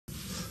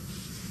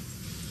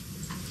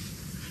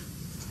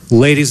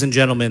Ladies and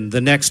gentlemen,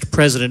 the next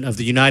President of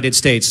the United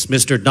States,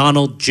 Mr.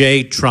 Donald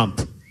J. Trump.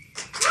 Thank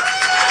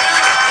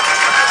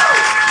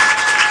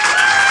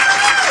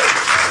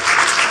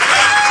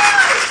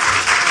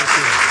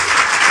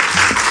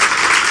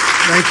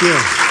you.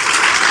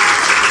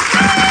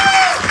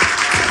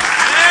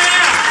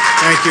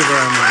 Thank you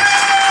very much.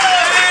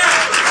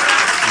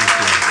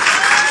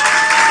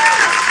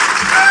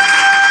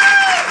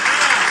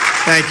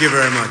 Thank you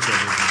very much,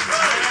 everyone.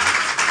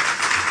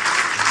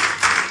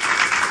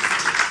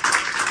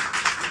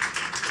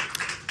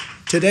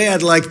 Today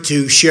I'd like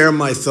to share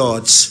my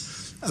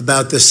thoughts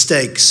about the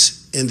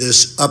stakes in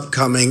this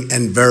upcoming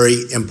and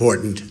very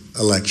important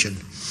election.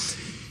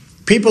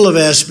 People have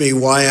asked me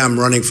why I'm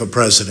running for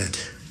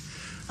president.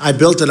 I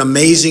built an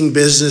amazing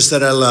business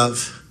that I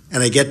love,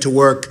 and I get to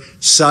work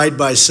side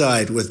by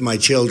side with my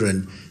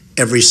children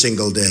every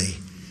single day.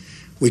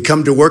 We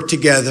come to work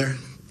together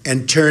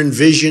and turn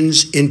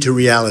visions into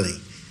reality.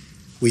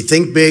 We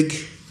think big,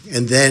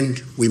 and then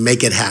we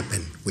make it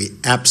happen. We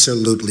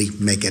absolutely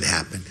make it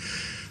happen.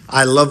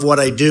 I love what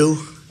I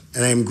do,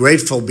 and I am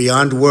grateful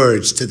beyond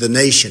words to the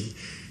nation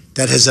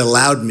that has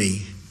allowed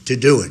me to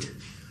do it.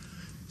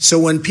 So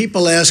when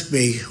people ask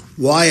me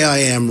why I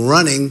am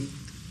running,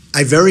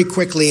 I very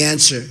quickly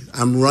answer,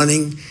 I'm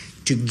running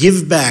to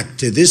give back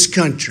to this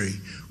country,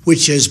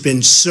 which has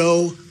been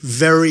so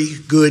very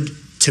good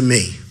to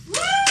me.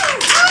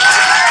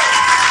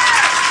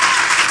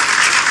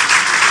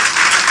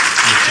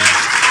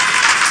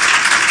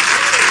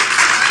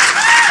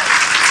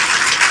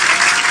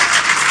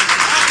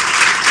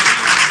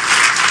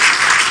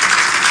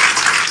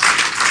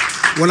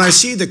 When I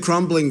see the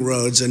crumbling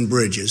roads and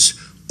bridges,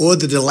 or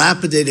the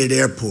dilapidated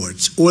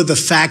airports, or the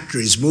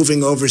factories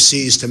moving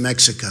overseas to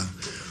Mexico,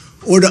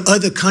 or to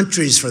other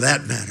countries for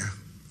that matter,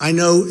 I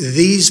know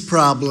these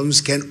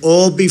problems can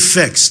all be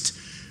fixed,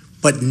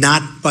 but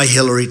not by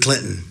Hillary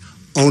Clinton,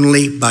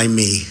 only by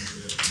me.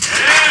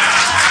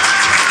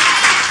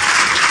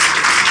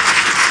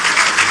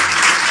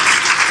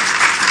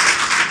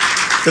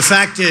 The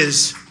fact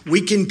is, we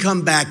can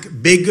come back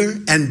bigger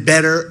and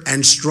better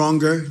and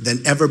stronger than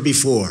ever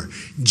before.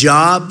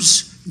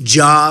 Jobs,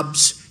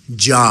 jobs,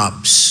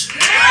 jobs.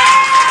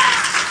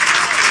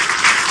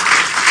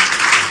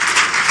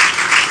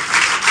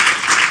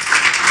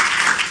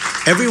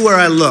 Everywhere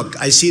I look,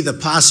 I see the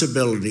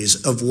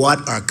possibilities of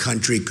what our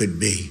country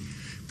could be.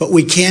 But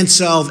we can't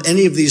solve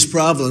any of these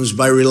problems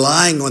by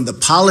relying on the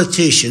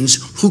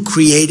politicians who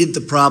created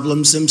the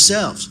problems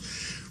themselves.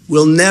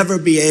 We'll never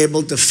be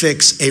able to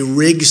fix a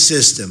rigged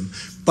system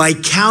by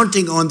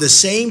counting on the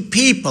same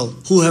people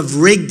who have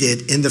rigged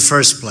it in the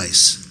first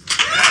place.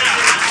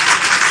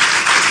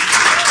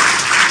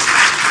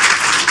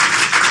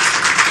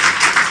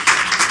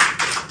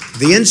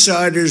 The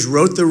insiders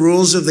wrote the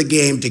rules of the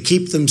game to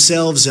keep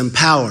themselves in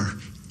power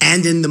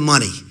and in the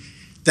money.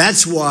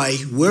 That's why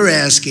we're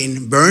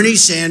asking Bernie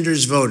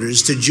Sanders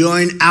voters to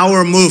join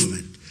our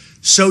movement,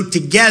 so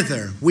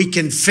together we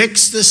can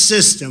fix the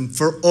system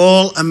for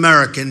all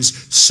Americans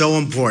so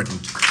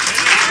important.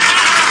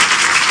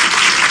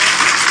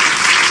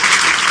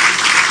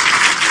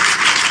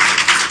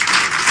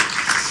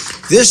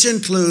 This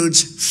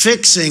includes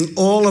fixing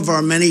all of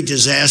our many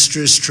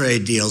disastrous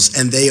trade deals,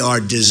 and they are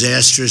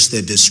disastrous.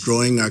 They're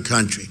destroying our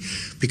country.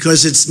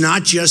 Because it's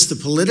not just the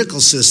political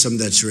system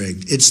that's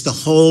rigged, it's the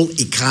whole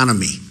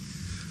economy.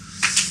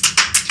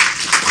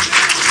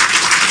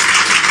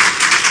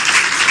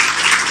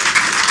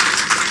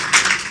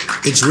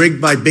 It's rigged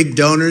by big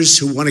donors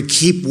who want to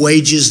keep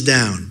wages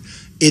down.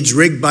 It's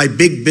rigged by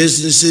big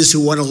businesses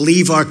who want to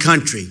leave our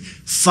country,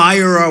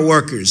 fire our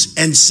workers,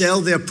 and sell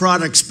their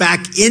products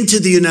back into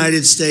the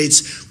United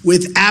States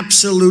with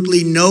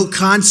absolutely no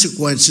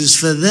consequences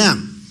for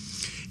them.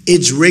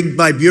 It's rigged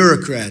by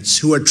bureaucrats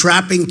who are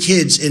trapping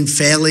kids in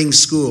failing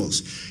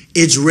schools.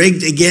 It's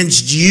rigged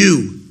against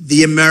you,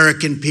 the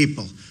American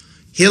people.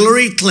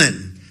 Hillary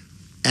Clinton,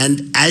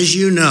 and as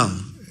you know,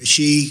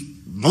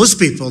 most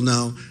people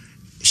know,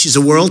 she's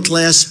a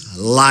world-class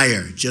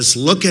liar. Just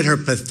look at her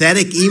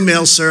pathetic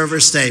email server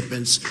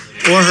statements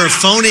or her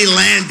phony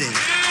landing.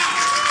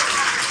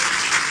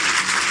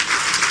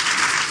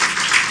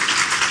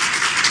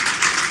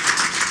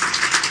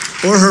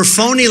 Or her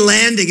phony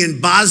landing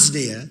in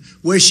Bosnia,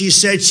 where she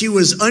said she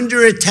was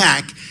under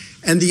attack,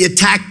 and the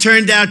attack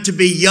turned out to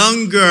be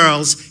young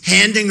girls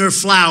handing her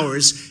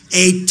flowers.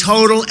 A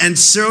total and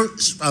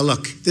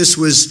look, this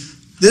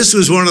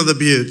was one of the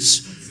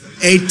buttes.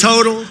 A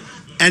total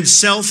and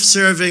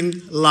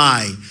self-serving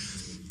lie.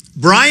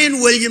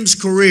 Brian Williams'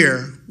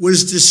 career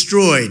was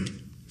destroyed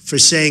for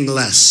saying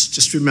less.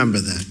 Just remember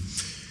that.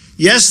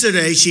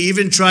 Yesterday, she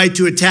even tried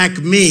to attack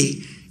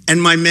me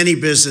and my many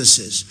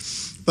businesses.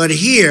 But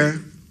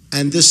here,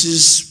 and this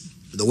is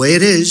the way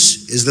it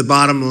is the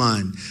bottom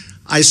line.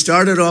 I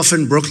started off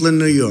in Brooklyn,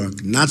 New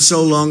York, not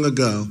so long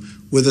ago,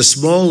 with a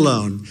small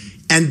loan,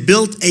 and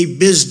built a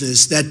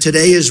business that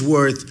today is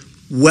worth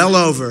well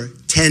over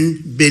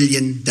 $10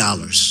 billion.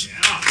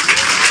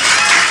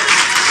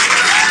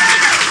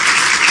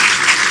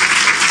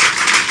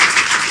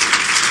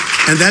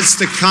 And that's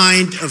the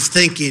kind of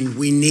thinking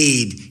we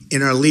need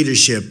in our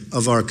leadership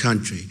of our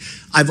country.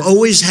 I've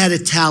always had a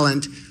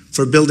talent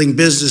for building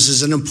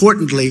businesses and,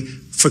 importantly,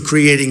 for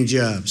creating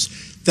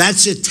jobs.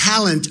 That's a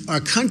talent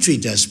our country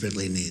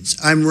desperately needs.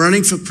 I'm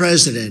running for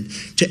president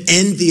to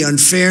end the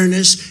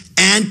unfairness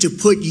and to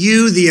put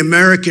you, the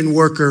American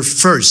worker,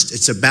 first.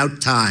 It's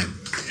about time.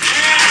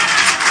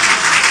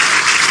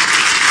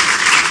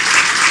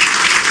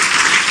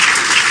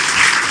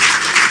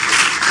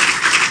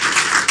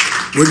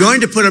 We're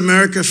going to put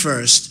America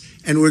first,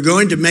 and we're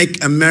going to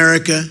make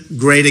America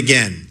great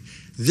again.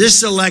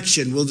 This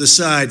election will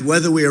decide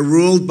whether we are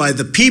ruled by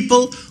the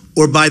people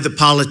or by the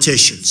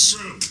politicians.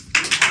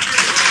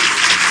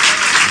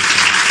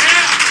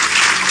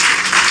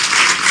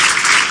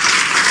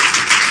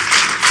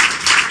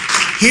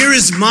 Here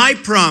is my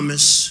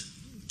promise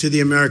to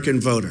the American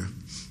voter.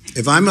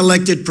 If I'm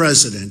elected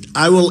president,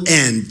 I will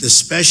end the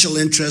special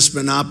interest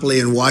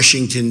monopoly in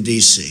Washington,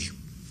 D.C.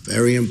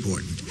 Very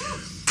important.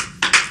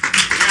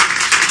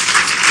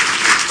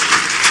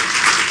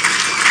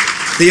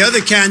 The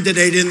other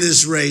candidate in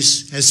this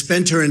race has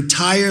spent her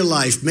entire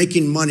life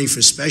making money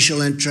for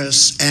special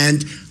interests,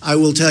 and I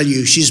will tell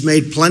you, she's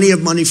made plenty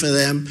of money for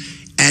them,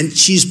 and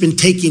she's been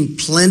taking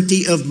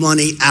plenty of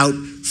money out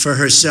for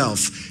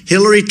herself.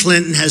 Hillary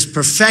Clinton has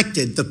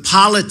perfected the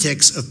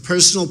politics of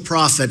personal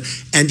profit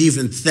and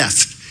even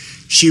theft.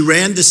 She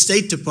ran the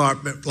State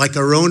Department like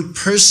her own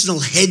personal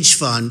hedge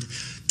fund,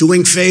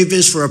 doing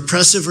favors for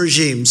oppressive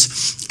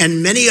regimes,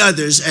 and many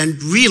others,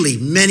 and really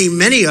many,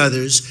 many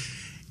others,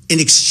 in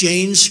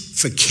exchange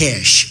for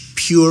cash.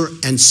 Pure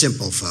and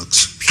simple,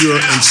 folks. Pure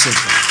and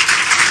simple.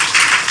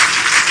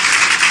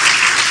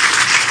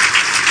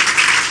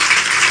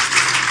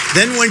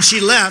 Then when she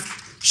left,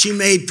 she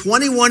made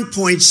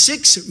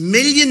 $21.6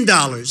 million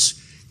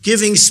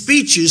giving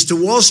speeches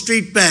to Wall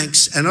Street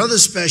banks and other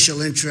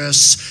special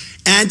interests,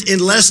 and in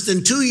less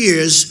than 2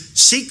 years,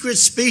 secret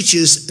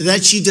speeches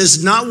that she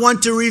does not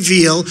want to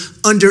reveal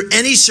under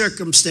any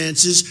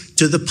circumstances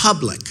to the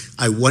public.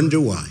 I wonder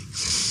why.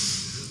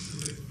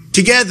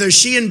 Together,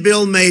 she and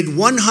Bill made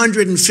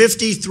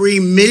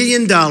 $153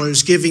 million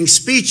giving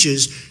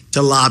speeches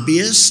to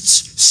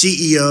lobbyists,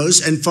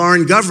 CEOs, and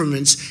foreign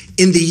governments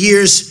in the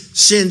years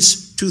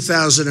since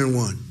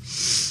 2001.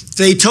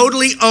 They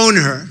totally own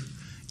her,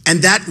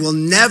 and that will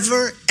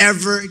never,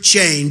 ever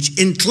change,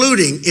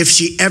 including if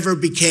she ever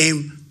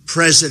became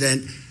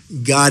president.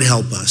 God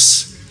help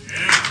us.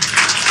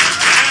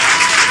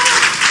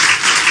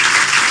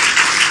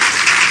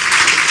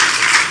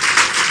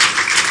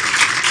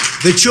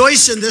 The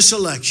choice in this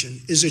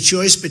election is a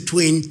choice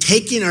between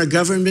taking our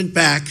government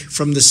back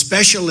from the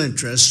special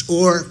interests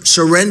or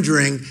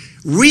surrendering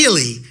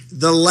really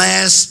the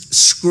last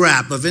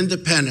scrap of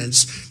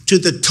independence to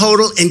the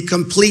total and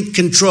complete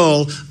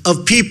control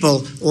of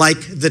people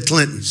like the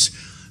Clintons.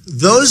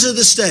 Those are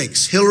the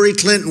stakes. Hillary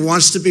Clinton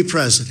wants to be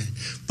president,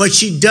 but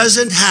she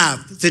doesn't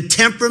have the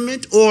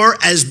temperament or,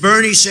 as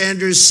Bernie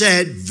Sanders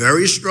said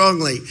very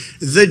strongly,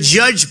 the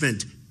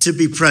judgment to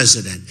be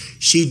president.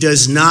 She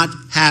does not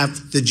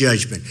have the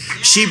judgment.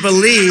 She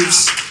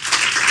believes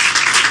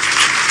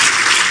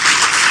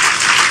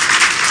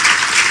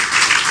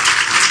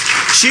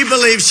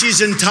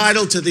she's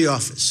entitled to the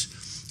office.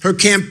 Her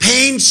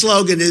campaign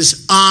slogan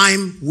is,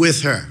 "I'm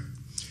with her."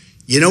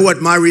 You know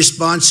what my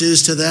response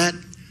is to that?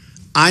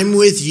 I'm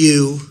with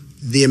you,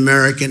 the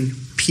American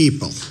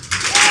people.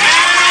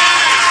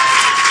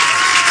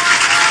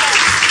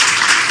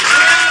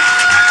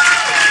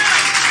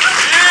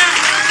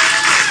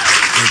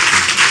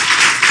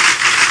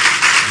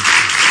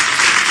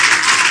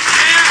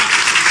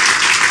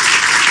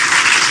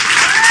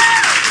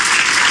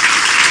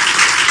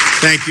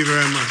 Thank you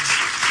very much.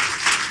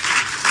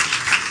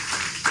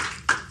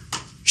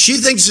 She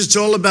thinks it's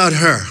all about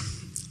her.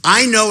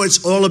 I know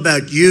it's all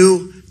about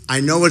you. I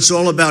know it's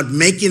all about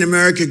making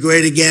America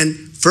great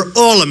again for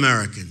all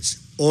Americans.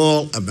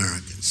 All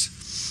Americans.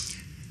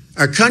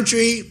 Our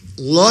country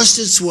lost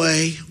its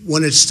way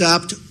when it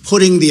stopped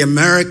putting the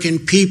American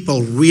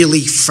people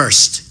really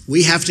first.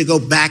 We have to go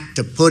back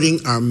to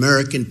putting our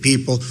American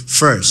people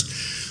first.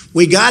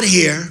 We got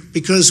here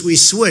because we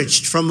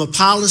switched from a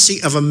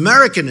policy of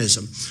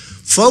Americanism,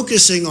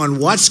 focusing on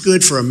what's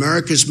good for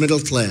America's middle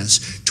class,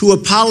 to a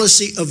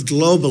policy of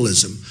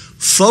globalism,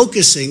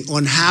 focusing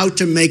on how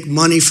to make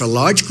money for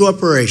large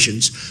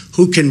corporations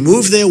who can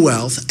move their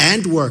wealth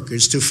and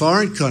workers to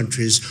foreign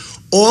countries,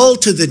 all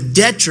to the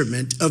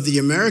detriment of the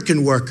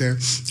American worker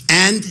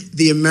and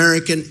the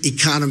American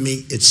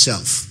economy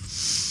itself.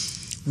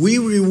 We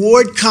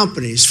reward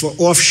companies for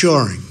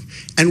offshoring,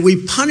 and we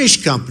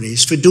punish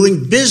companies for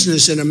doing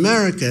business in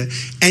America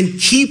and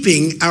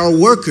keeping our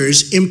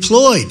workers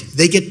employed.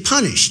 They get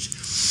punished.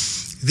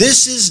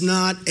 This is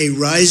not a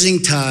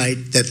rising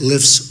tide that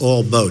lifts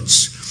all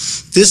boats.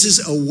 This is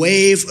a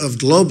wave of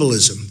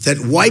globalism that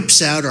wipes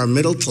out our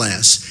middle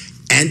class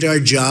and our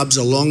jobs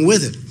along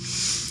with it.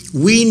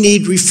 We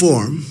need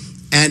reform,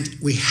 and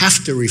we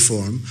have to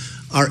reform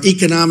our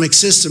economic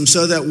system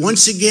so that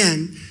once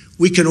again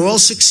we can all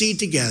succeed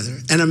together,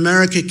 and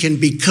America can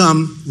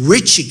become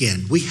rich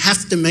again. We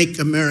have to make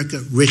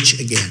America rich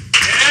again.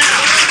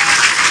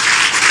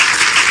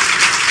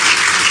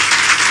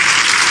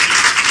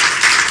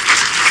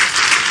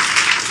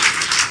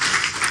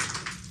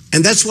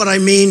 And that's what I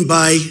mean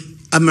by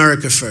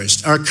America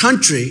first. Our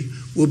country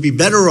will be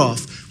better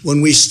off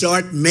when we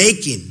start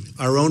making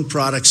our own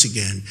products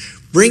again,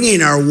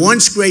 bringing our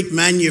once great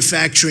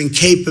manufacturing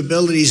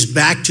capabilities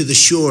back to the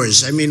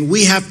shores. I mean,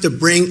 we have to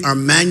bring our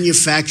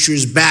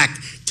manufacturers back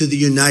to the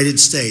United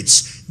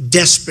States.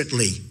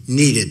 Desperately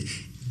needed.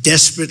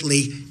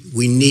 Desperately,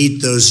 we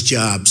need those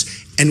jobs.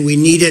 And we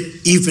need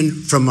it even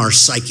from our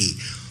psyche.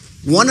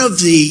 One of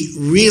the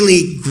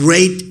really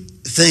great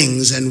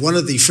things, and one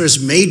of the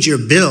first major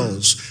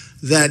bills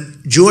that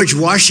George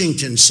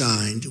Washington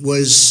signed,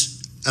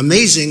 was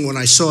amazing when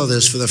I saw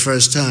this for the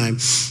first time,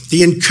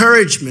 the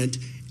encouragement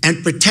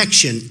and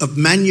protection of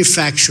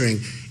manufacturing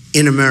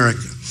in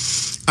America.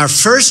 Our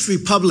first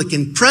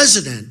Republican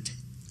president,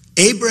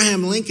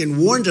 Abraham Lincoln,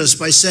 warned us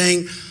by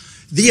saying,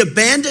 the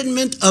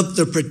abandonment of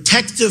the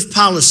protective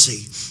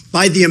policy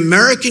by the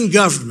American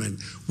government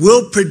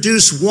will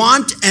produce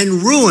want and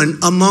ruin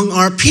among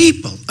our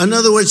people. In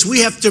other words,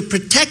 we have to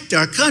protect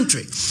our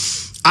country.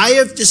 I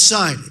have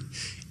decided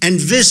and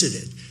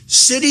visited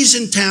cities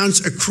and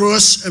towns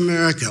across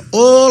America,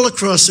 all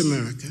across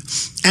America,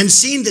 and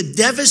seen the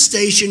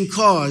devastation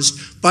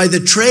caused by the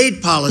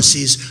trade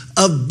policies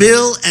of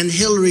Bill and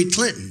Hillary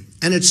Clinton.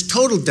 And it's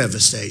total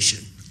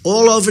devastation.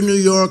 All over New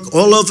York,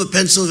 all over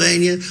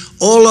Pennsylvania,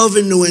 all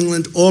over New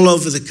England, all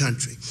over the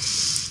country.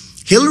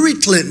 Hillary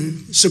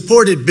Clinton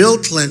supported Bill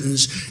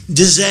Clinton's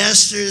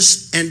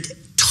disastrous and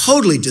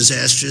totally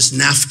disastrous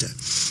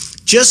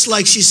NAFTA, just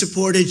like she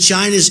supported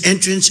China's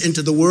entrance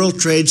into the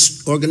World Trade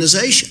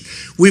Organization.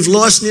 We've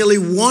lost nearly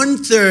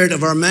 1/3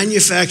 of our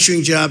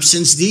manufacturing jobs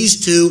since these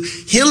two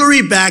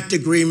Hillary-backed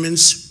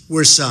agreements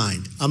were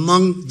signed,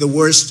 among the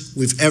worst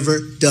we've ever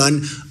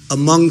done,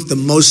 among the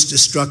most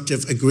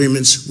destructive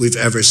agreements we've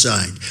ever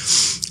signed.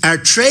 Our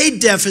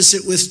trade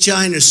deficit with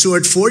China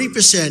soared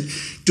 40%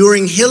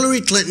 during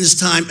Hillary Clinton's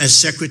time as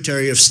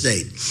Secretary of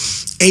State,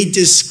 a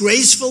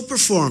disgraceful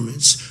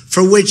performance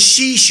for which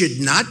she should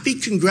not be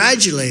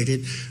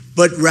congratulated,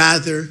 but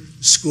rather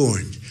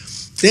scorned.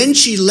 Then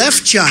she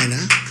left China,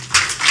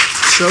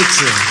 so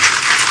true.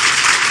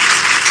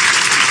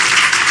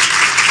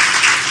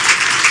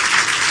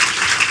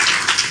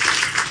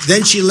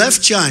 Then she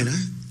left China,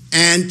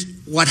 and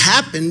what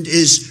happened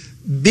is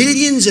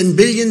billions and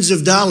billions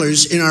of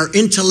dollars in our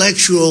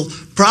intellectual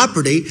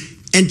property,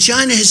 and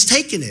China has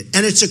taken it.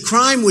 And it's a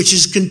crime which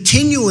is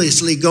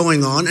continuously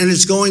going on, and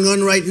it's going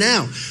on right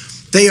now.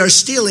 They are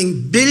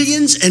stealing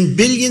billions and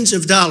billions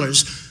of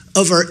dollars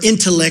of our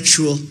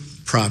intellectual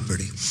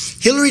property.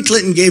 Hillary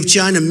Clinton gave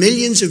China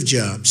millions of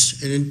jobs,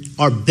 and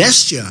our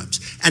best jobs,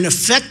 and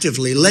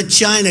effectively let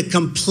China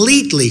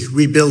completely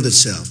rebuild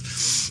itself.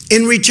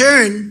 In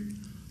return,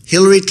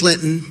 Hillary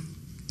Clinton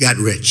got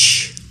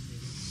rich.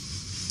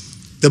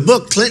 The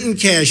book Clinton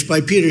Cash by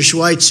Peter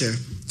Schweitzer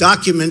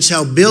documents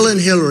how Bill and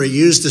Hillary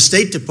used the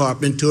State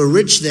Department to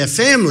enrich their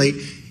family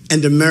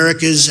and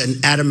America's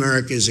and at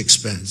America's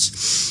expense.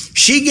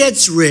 She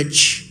gets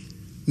rich,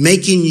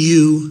 making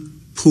you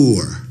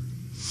poor.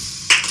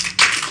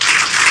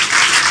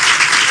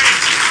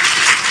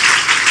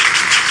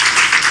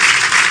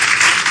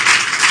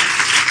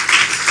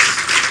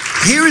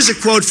 Here is a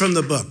quote from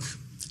the book.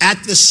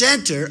 At the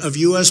center of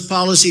U.S.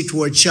 policy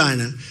toward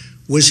China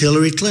was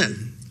Hillary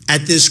Clinton.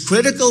 At this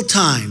critical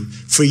time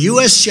for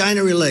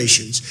U.S.-China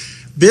relations,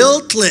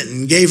 Bill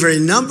Clinton gave her a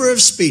number of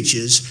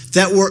speeches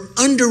that were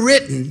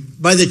underwritten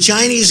by the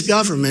Chinese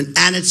government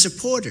and its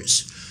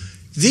supporters.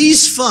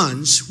 These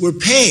funds were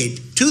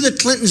paid to the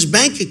Clintons'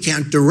 bank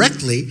account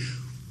directly,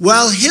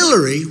 while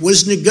Hillary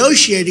was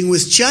negotiating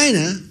with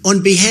China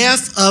on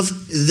behalf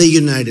of the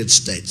United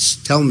States.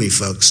 Tell me,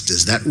 folks,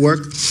 does that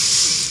work?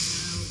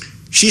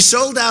 She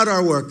sold out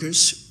our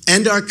workers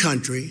and our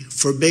country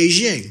for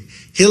Beijing.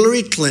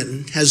 Hillary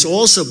Clinton has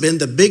also been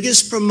the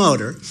biggest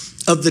promoter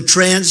of the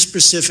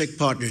Trans-Pacific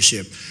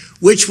Partnership,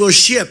 which will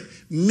ship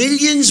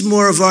millions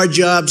more of our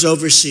jobs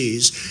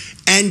overseas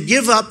and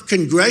give up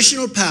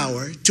congressional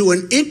power to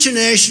an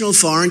international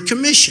foreign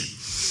commission.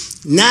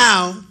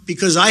 Now,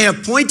 because I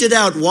have pointed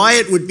out why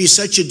it would be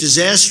such a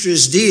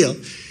disastrous deal,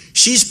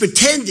 she's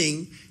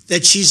pretending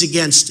that she's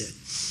against it.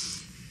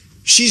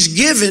 She's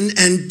given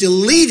and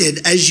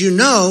deleted, as you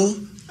know,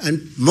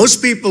 and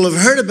most people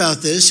have heard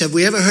about this. Have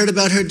we ever heard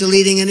about her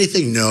deleting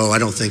anything? No, I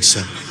don't think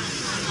so.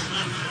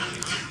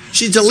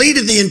 She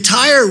deleted the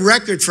entire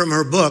record from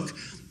her book,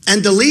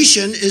 and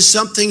deletion is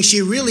something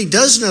she really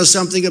does know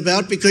something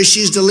about because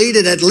she's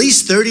deleted at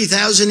least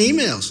 30,000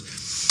 emails,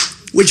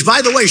 which,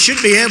 by the way,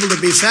 should be able to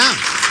be found.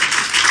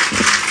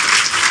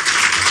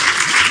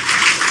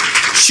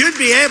 Should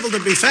be able to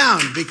be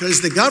found because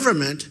the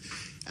government,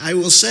 I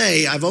will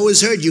say, I've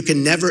always heard you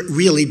can never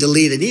really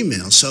delete an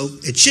email, so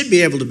it should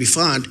be able to be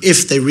found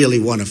if they really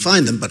want to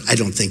find them, but I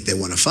don't think they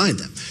want to find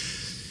them.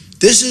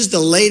 This is the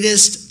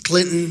latest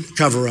Clinton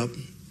cover-up.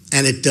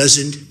 and it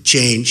doesn't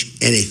change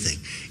anything.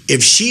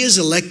 If she is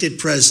elected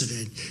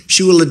president,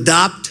 she will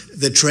adopt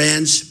the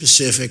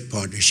Trans-Pacific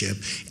Partnership,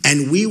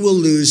 and we will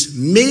lose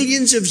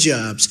millions of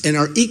jobs and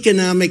our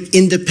economic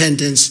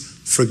independence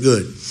for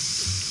good.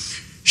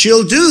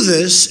 She'll do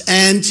this,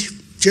 and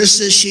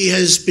just as she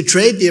has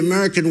betrayed the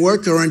American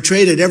worker on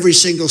trade at every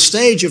single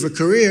stage of her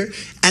career,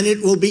 and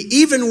it will be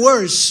even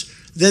worse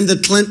than the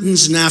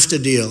Clintons'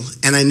 NAFTA deal,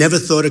 and I never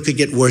thought it could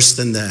get worse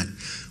than that.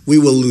 We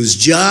will lose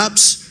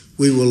jobs,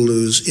 we will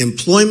lose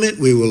employment,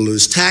 we will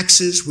lose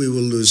taxes, we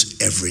will lose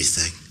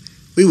everything.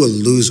 We will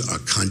lose our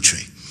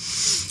country.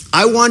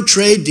 I want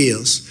trade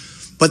deals,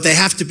 but they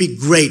have to be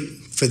great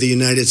for the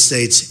United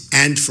States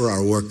and for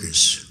our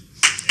workers.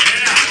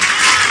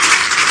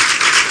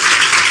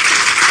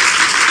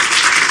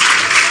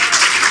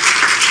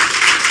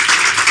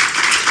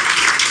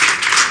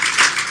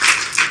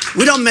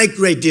 We don't make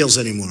great deals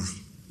anymore,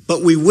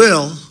 but we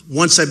will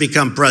once I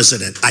become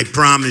president. I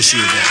promise you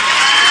that.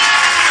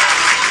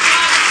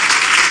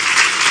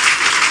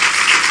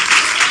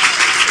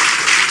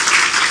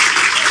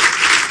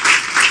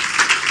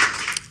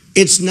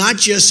 It's not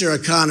just our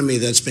economy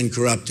that's been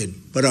corrupted,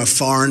 but our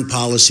foreign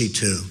policy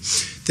too.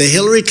 The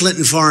Hillary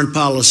Clinton foreign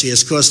policy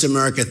has cost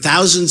America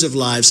thousands of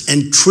lives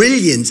and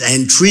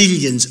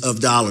trillions of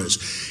dollars,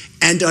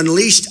 and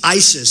unleashed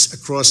ISIS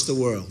across the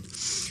world.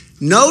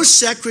 No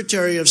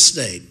Secretary of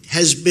State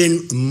has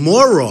been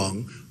more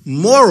wrong,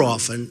 more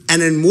often,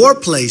 and in more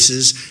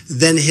places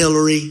than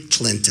Hillary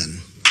Clinton.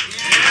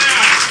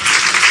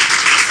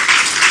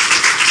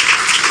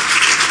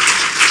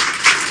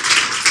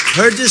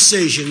 Her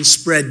decisions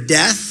spread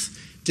death,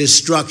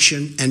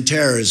 destruction, and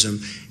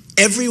terrorism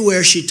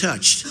everywhere she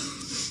touched.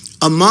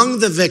 Among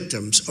the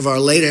victims of our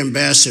late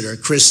ambassador,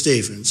 Chris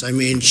Stevens, I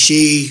mean,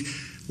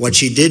 what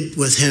she did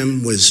with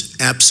him was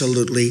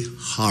absolutely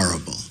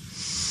horrible.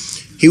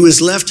 He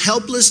was left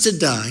helpless to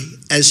die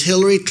as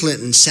Hillary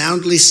Clinton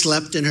soundly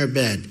slept in her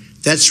bed.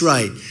 That's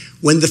right.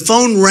 When the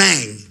phone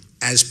rang,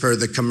 as per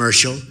the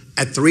commercial,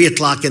 at 3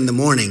 o'clock in the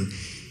morning,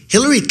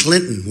 Hillary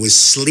Clinton was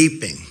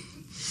sleeping.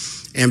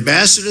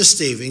 Ambassador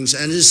Stevens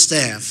and his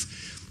staff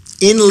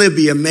in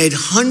Libya made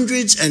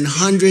hundreds and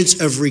hundreds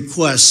of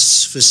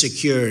requests for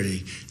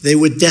security. They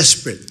were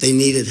desperate. They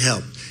needed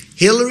help.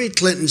 Hillary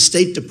Clinton's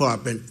State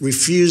Department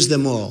refused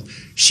them all.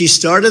 She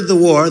started the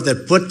war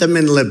that put them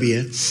in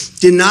Libya,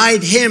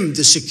 denied him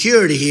the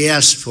security he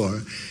asked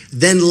for,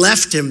 then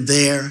left him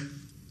there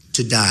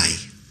to die.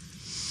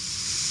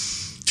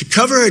 To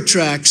cover her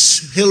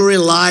tracks, Hillary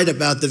lied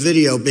about the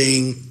video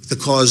being the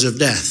cause of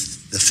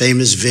death, the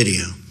famous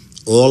video.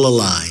 All a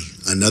lie,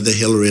 another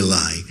Hillary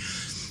lie.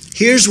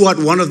 Here's what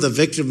one of the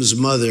victim's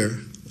mother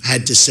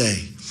had to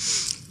say.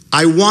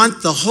 I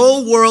want the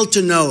whole world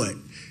to know it.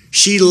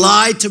 She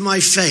lied to my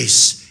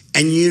face,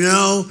 and you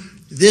know,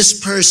 this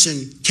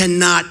person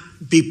cannot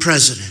be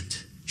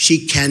president.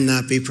 She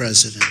cannot be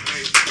president.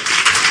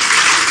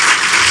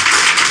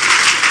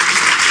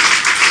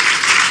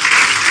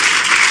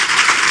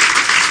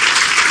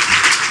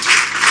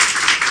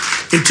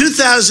 In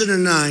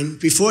 2009,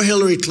 before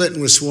Hillary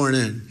Clinton was sworn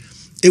in,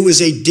 it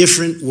was a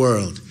different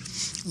world.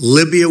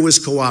 Libya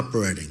was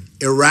cooperating.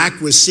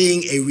 Iraq was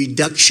seeing a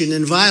reduction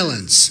in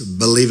violence,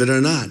 believe it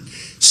or not.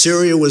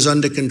 Syria was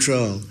under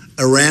control.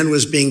 Iran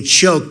was being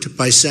choked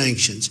by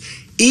sanctions.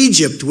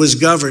 Egypt was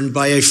governed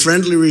by a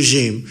friendly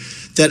regime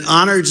that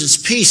honored its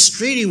peace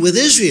treaty with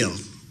Israel.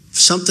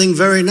 Something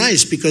very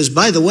nice, because,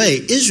 by the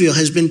way, Israel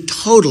has been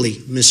totally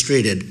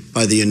mistreated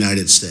by the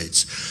United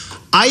States.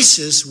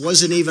 ISIS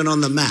wasn't even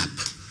on the map.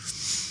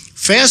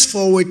 Fast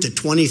forward to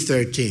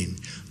 2013.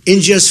 In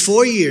just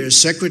 4 years,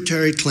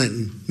 Secretary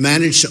Clinton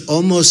managed to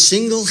almost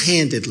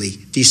single-handedly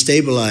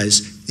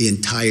destabilize the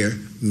entire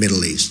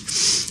Middle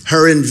East.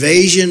 Her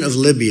invasion of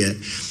Libya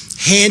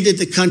handed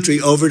the country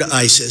over to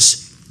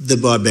ISIS, the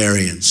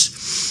barbarians.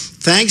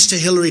 Thanks to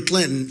Hillary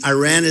Clinton,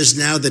 Iran is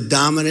now the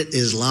dominant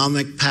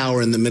Islamic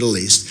power in the Middle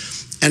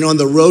East and on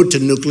the road to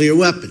nuclear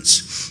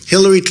weapons.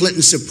 Hillary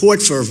Clinton's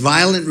support for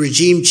violent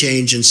regime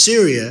change in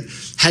Syria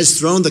has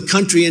thrown the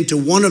country into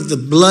one of the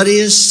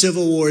bloodiest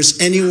civil wars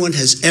anyone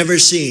has ever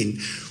seen,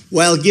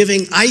 while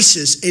giving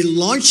ISIS a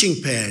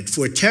launching pad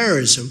for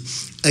terrorism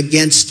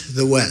against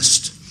the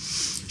West.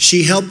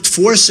 She helped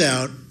force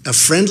out a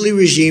friendly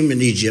regime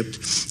in Egypt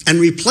and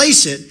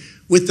replace it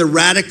with the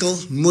radical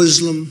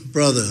Muslim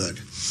Brotherhood.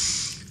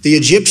 The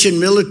Egyptian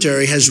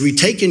military has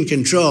retaken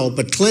control,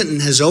 but Clinton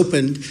has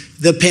opened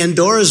the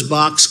Pandora's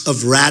box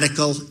of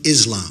radical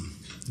Islam.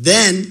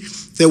 Then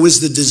there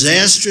was the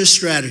disastrous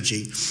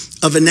strategy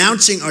of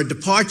announcing our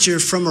departure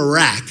from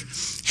Iraq,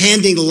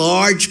 handing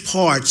large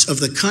parts of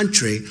the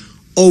country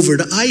over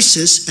to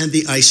ISIS and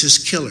the ISIS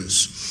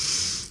killers.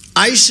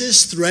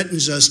 ISIS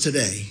threatens us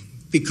today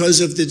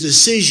because of the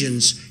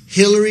decisions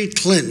Hillary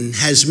Clinton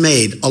has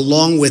made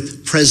along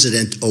with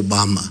President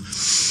Obama.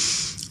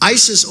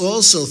 ISIS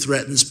also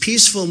threatens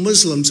peaceful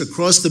Muslims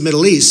across the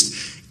Middle East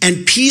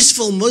and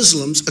peaceful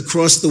Muslims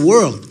across the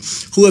world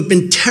who have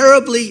been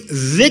terribly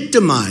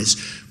victimized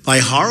by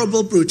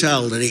horrible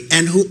brutality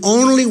and who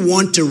only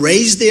want to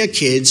raise their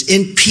kids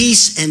in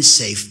peace and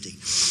safety.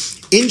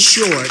 In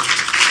short,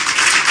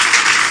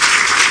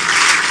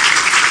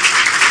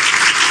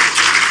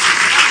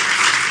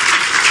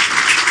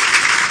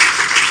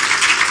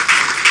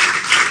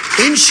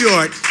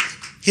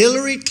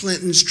 Hillary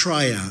Clinton's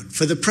tryout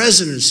for the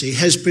presidency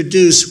has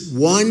produced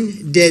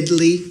one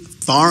deadly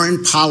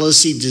foreign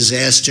policy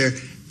disaster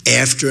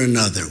after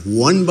another.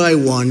 One by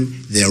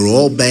one, they're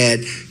all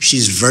bad.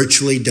 She's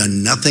virtually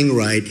done nothing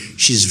right.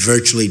 She's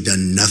virtually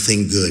done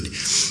nothing good.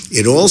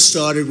 It all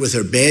started with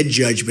her bad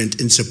judgment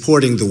in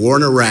supporting the war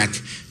in Iraq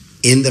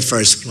in the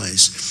first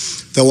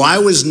place. Though I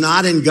was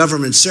not in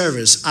government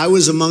service, I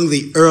was among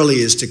the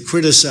earliest to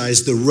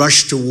criticize the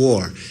rush to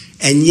war.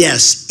 And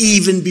yes,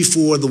 even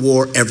before the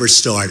war ever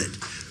started.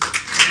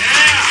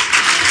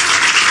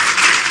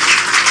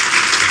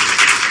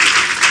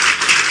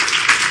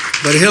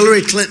 But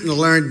Hillary Clinton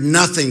learned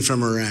nothing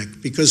from Iraq,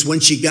 because when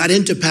she got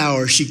into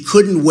power, she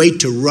couldn't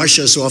wait to rush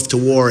us off to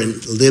war in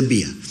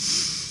Libya.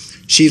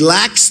 She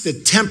lacks the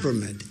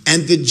temperament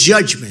and the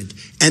judgment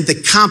and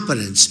the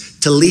competence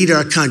to lead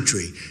our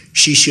country.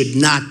 She should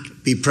not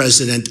be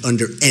president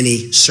under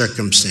any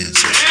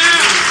circumstances.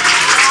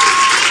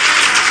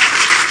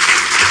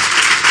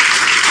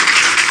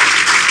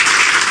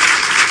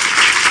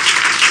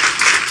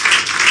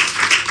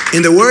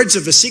 In the words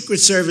of a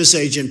Secret Service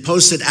agent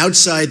posted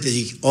outside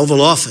the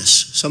Oval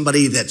Office,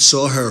 somebody that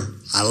saw her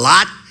a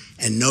lot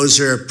and knows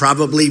her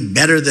probably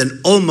better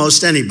than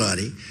almost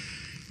anybody,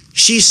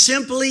 she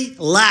simply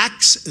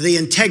lacks the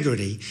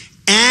integrity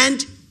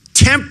and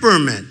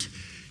temperament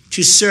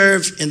to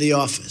serve in the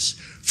office.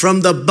 From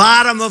the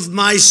bottom of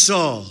my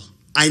soul,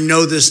 I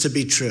know this to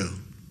be true.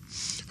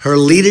 Her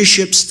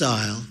leadership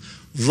style,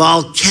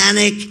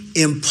 volcanic,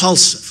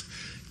 impulsive,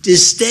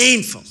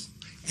 disdainful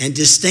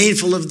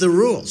of the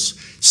rules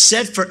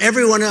set for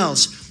everyone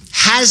else,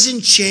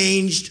 hasn't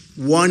changed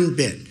one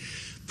bit.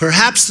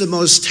 Perhaps the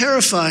most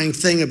terrifying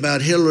thing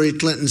about Hillary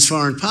Clinton's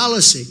foreign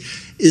policy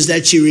is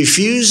that she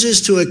refuses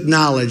to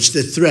acknowledge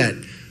the threat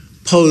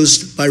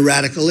posed by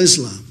radical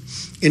Islam.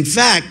 In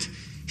fact,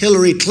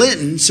 Hillary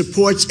Clinton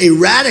supports a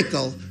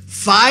radical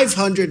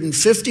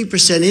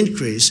 550%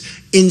 increase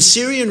in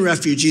Syrian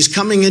refugees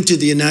coming into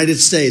the United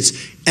States,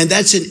 and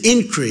that's an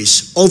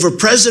increase over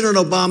President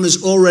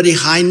Obama's already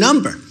high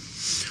number.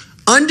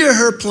 Under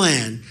her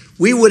plan,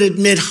 we would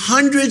admit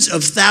hundreds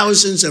of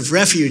thousands of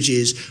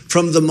refugees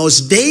from the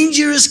most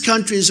dangerous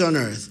countries on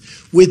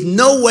earth with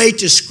no way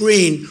to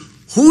screen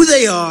who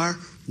they are,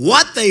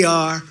 what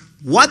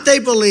they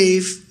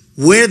believe,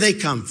 where they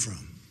come from.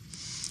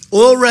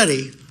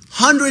 Already,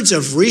 hundreds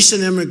of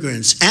recent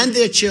immigrants and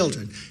their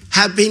children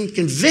have been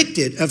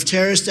convicted of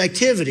terrorist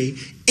activity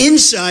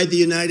inside the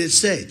United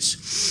States.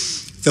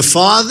 The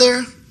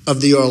father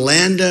of the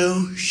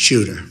Orlando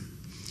shooter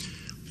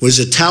was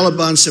a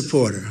Taliban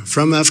supporter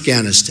from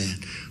Afghanistan,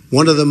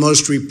 one of the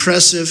most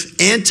repressive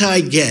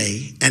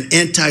anti-gay and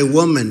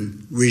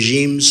anti-woman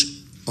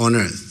regimes on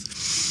earth.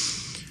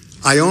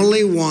 I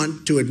only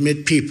want to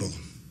admit people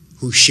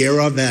who share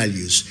our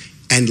values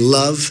and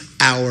love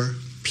our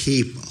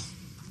people.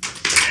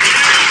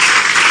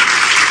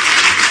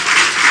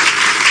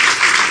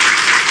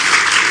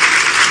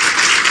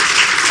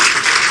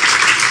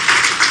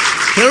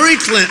 Hillary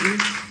Clinton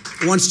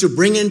wants to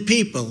bring in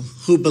people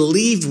who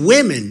believe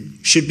women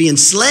should be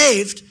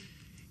enslaved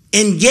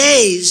and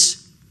gays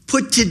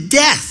put to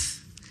death.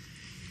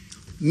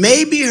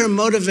 Maybe her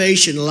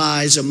motivation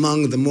lies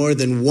among the more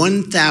than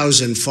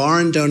 1,000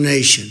 foreign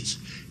donations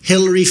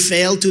Hillary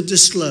failed to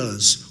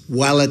disclose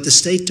while at the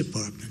State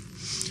Department.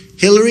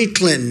 Hillary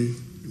Clinton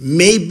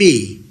may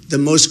be the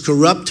most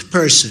corrupt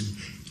person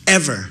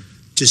ever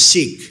to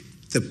seek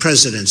the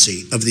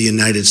presidency of the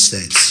United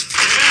States.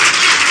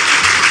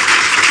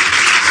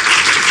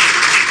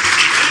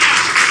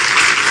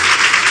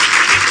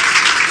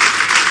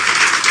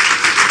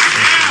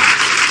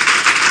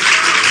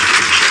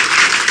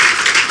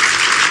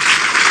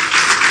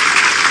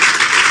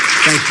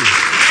 Thank you.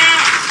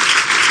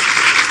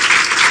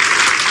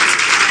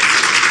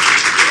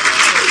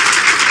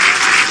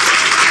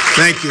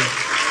 Thank you.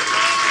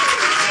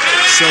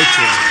 So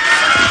true.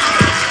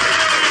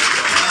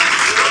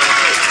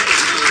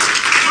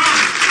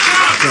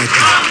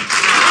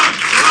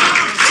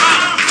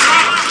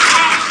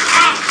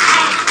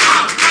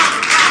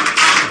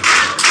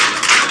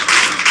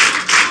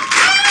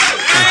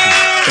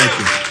 Thank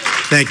you.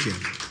 Thank you.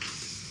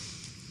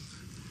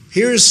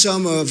 Here's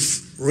some of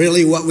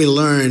really what we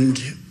learned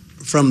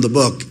from the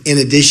book, in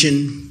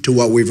addition to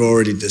what we've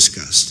already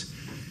discussed.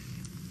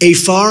 A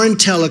foreign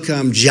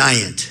telecom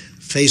giant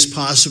faced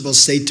possible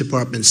State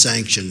Department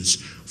sanctions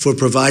for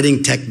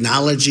providing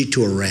technology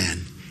to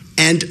Iran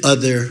and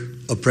other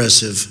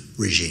oppressive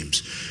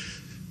regimes.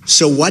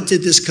 So what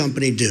did this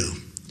company do?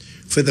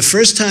 For the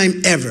first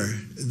time ever,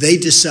 they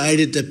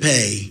decided to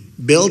pay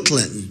Bill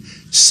Clinton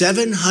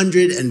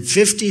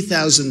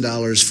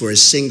 $750,000 for a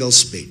single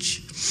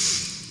speech.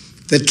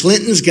 The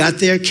Clintons got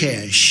their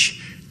cash.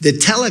 The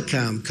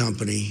telecom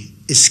company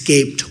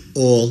escaped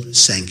all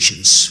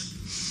sanctions.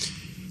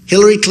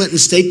 Hillary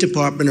Clinton's State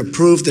Department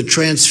approved the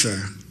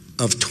transfer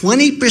of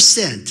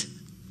 20%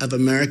 of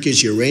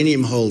America's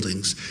uranium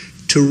holdings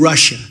to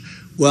Russia,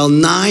 while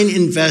 9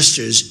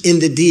 investors in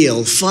the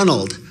deal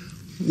funneled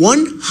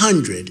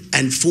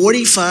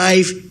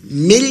 $145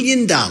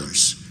 million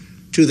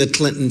to the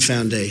Clinton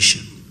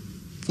Foundation.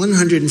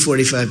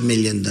 $145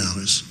 million.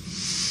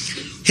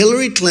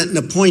 Hillary Clinton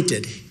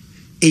appointed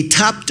a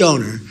top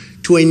donor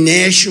to a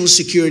national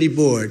security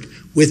board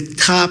with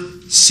top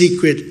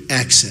secret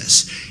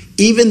access,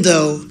 even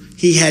though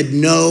he had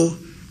no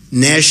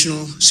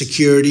national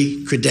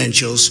security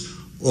credentials,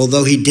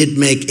 although he did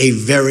make a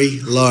very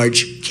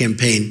large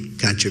campaign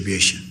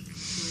contribution.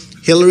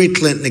 Hillary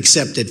Clinton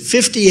accepted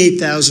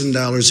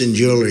 $58,000 in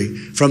jewelry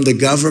from the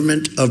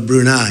government of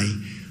Brunei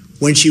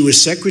when she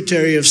was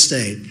Secretary of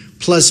State,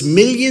 plus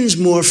millions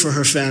more for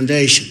her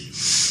foundation.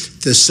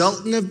 The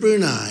Sultan of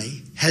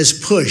Brunei has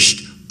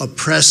pushed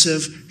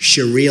oppressive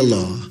Sharia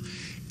law,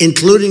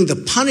 including the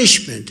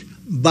punishment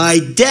by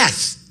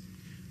death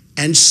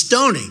and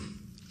stoning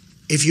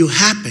if you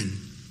happen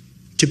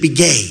to be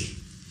gay.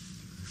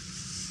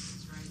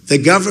 The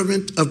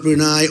government of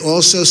Brunei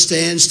also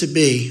stands to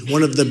be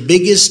one of the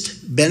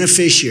biggest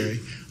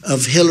beneficiaries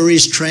of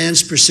Hillary's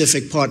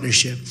Trans-Pacific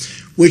Partnership,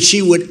 which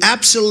she would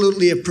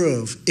absolutely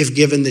approve if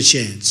given the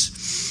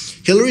chance.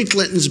 Hillary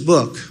Clinton's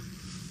book,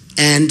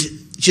 and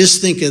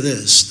just think of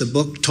this, the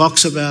book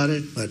talks about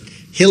it, but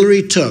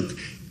Hillary took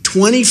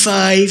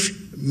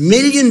 $25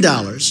 million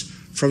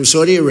from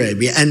Saudi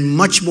Arabia and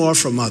much more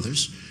from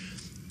others,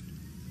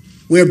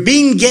 where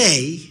being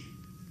gay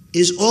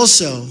is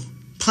also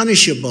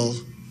punishable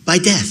by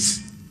death.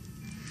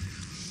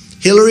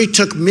 Hillary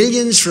took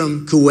millions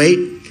from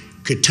Kuwait,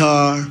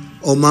 Qatar,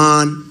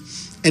 Oman,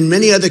 and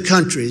many other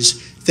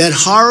countries that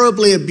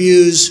horribly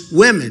abuse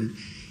women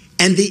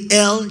and the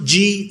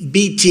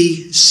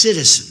LGBT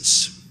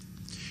citizens.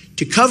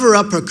 To cover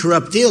up her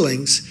corrupt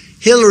dealings,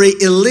 Hillary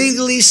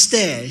illegally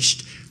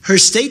stashed her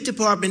State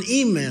Department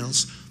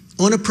emails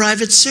on a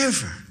private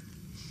server.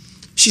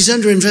 She's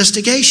under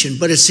investigation,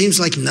 but it seems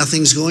like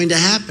nothing's going to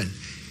happen,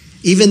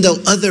 even though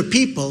other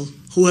people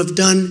who have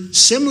done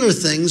similar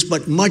things,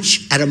 but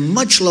at a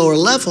much lower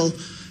level,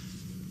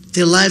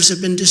 their lives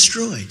have been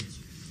destroyed.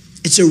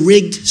 It's a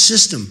rigged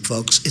system,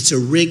 folks. It's a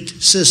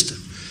rigged system.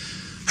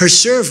 Her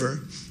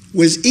server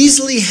was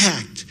easily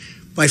hacked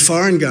by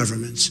foreign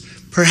governments,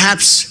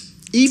 perhaps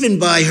even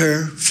by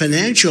her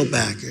financial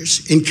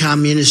backers in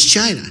communist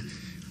China.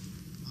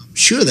 I'm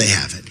sure they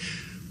have it,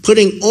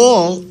 putting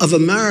all of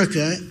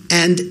America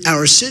and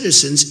our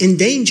citizens in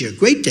danger,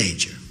 great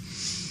danger.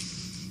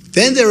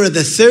 Then there are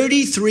the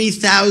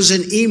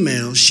 33,000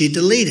 emails she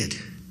deleted.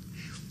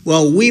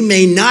 While we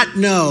may not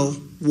know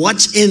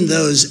what's in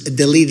those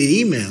deleted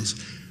emails,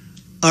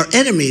 our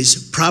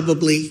enemies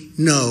probably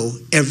know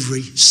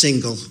every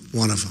single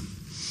one of them.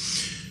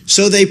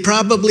 So they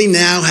probably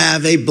now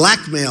have a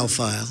blackmail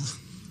file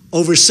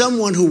over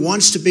someone who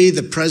wants to be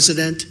the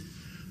President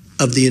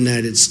of the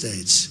United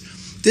States.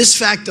 This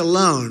fact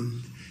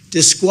alone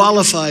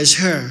disqualifies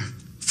her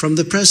from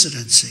the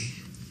presidency.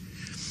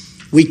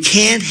 We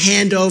can't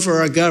hand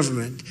over our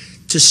government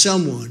to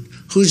someone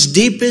whose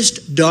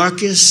deepest,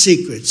 darkest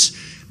secrets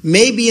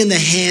may be in the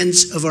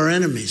hands of our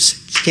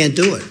enemies. Can't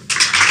do it.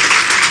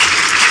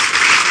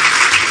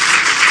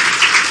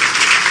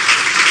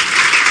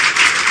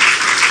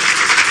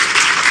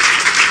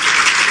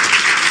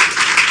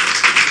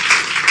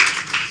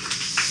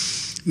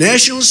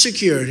 National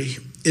security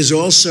is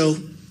also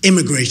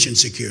immigration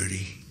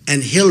security,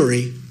 and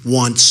Hillary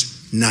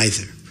wants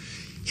neither.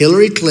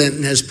 Hillary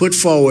Clinton has put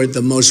forward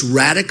the most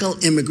radical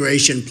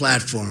immigration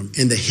platform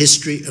in the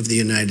history of the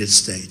United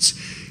States.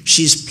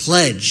 She's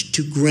pledged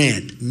to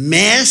grant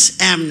mass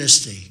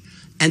amnesty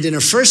and in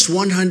her first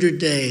 100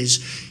 days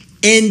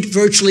end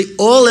virtually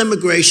all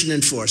immigration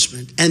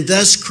enforcement and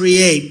thus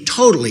create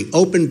totally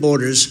open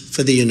borders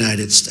for the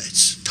United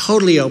States.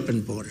 Totally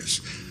open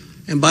borders.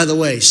 And by the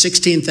way,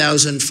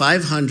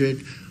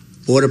 16,500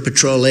 Border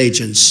Patrol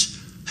agents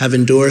have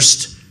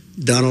endorsed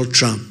Donald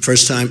Trump.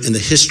 First time in the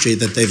history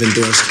that they've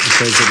endorsed a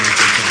presidential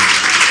candidate.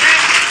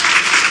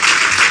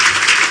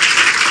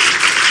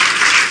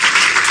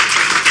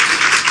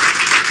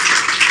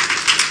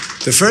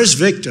 The first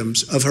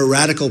victims of her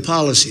radical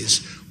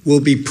policies will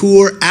be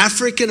poor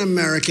African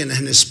American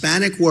and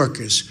Hispanic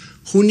workers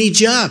who need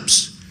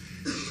jobs.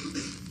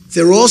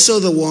 They're also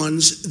the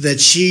ones that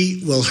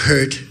she will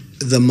hurt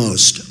the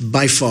most,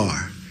 by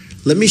far.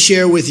 Let me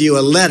share with you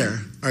a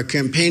letter our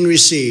campaign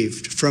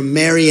received from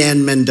Mary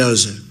Ann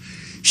Mendoza.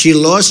 She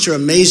lost her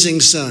amazing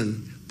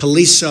son,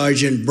 Police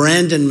Sergeant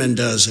Brandon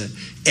Mendoza,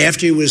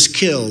 after he was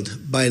killed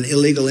by an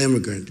illegal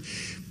immigrant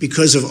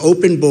because of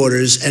open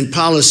borders and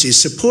policies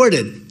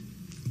supported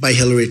by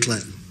Hillary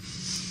Clinton.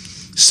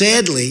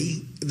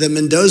 Sadly, the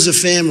Mendoza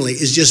family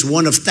is just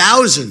one of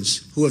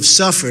thousands who have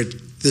suffered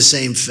the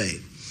same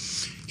fate.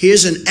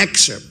 Here's an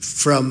excerpt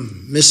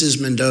from Mrs.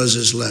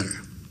 Mendoza's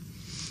letter.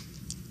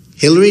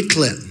 Hillary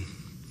Clinton,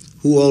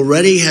 who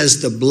already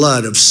has the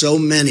blood of so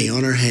many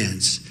on her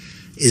hands,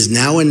 is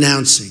now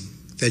announcing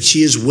that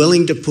she is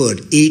willing to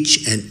put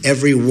each and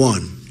every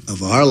one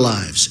of our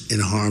lives in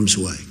harm's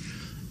way.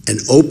 an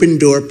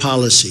open-door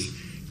policy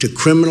to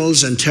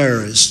criminals and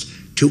terrorists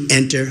to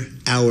enter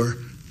our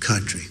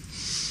country.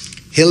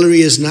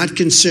 Hillary is not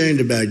concerned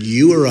about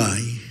you or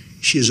I.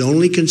 She is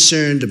only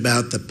concerned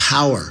about the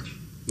power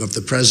of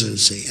the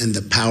presidency and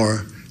the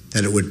power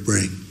that it would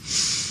bring.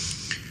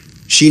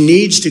 She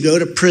needs to go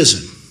to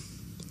prison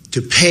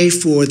to pay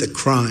for the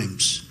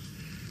crimes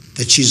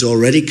that she's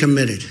already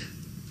committed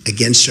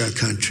against our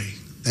country.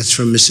 That's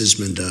from Mrs.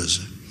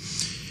 Mendoza.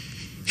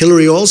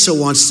 Hillary also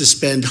wants to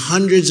spend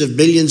hundreds of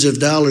billions of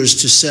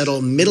dollars to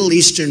settle Middle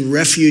Eastern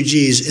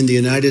refugees in the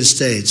United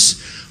States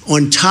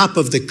on top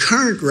of the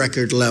current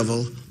record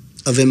level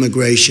of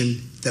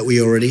immigration that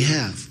we already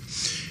have.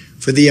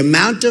 For the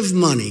amount of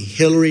money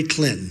Hillary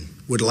Clinton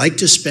would like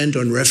to spend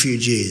on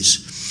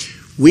refugees,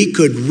 we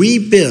could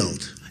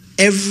rebuild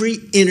every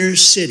inner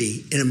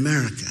city in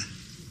America.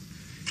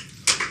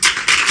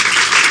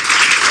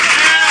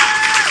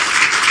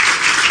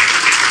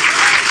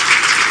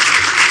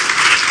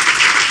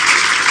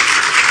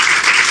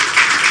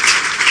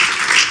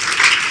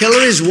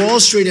 Hillary's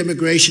Wall Street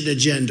immigration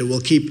agenda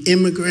will keep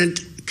immigrant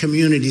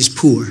communities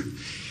poor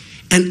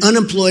and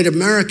unemployed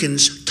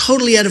Americans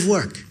totally out of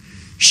work.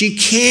 She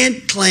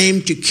can't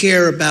claim to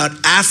care about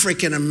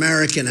African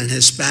American and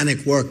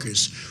Hispanic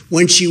workers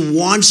when she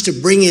wants to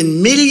bring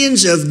in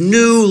millions of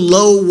new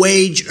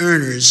low-wage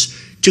earners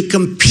to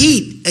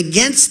compete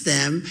against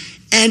them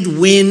and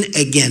win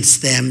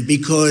against them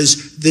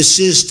because the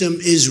system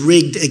is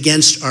rigged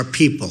against our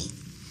people.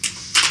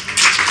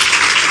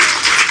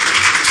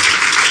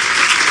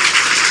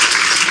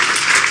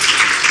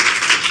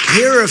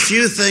 Here are a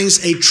few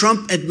things a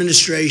Trump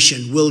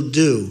administration will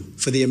do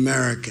for the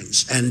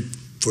Americans and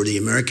for the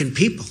American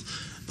people,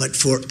 but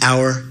for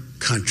our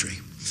country.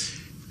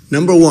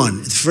 Number one,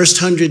 in the first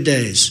 100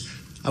 days,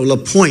 I will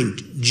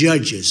appoint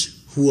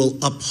judges who will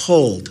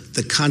uphold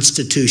the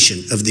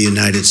Constitution of the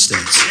United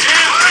States.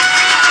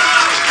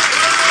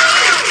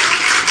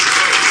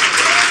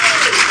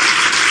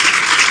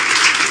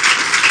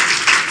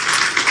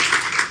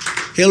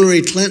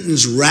 Hillary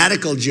Clinton's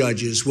radical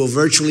judges will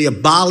virtually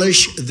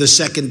abolish the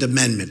Second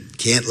Amendment.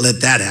 Can't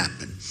let that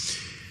happen.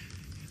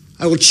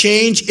 I will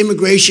change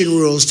immigration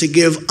rules to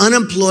give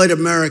unemployed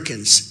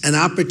Americans an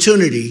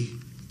opportunity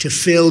to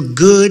fill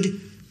good,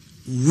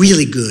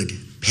 really good,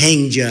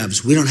 paying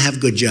jobs. We don't have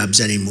good jobs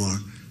anymore.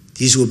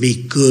 These will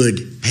be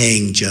good,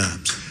 paying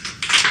jobs.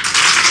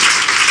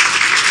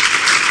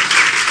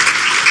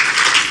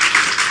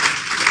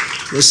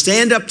 We'll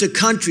stand up to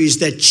countries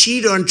that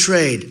cheat on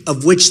trade,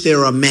 of which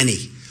there are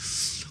many.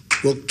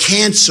 We'll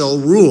cancel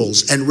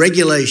rules and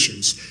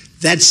regulations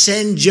that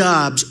send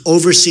jobs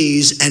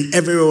overseas and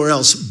everywhere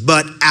else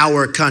but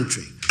our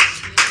country.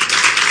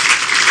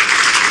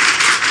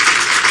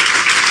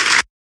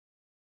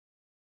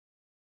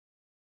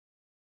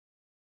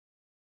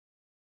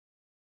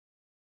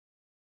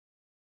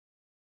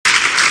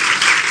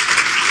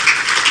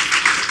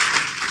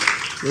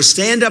 We'll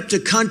stand up to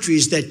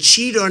countries that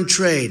cheat on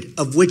trade,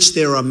 of which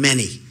there are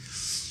many.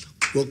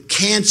 We'll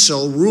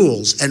cancel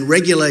rules and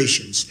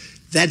regulations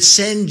that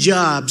send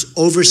jobs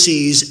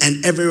overseas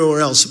and everywhere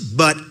else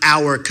but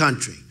our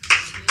country.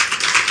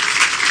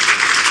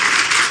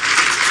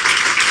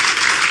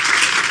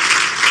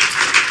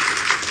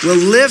 We'll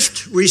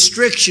lift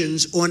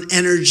restrictions on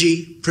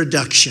energy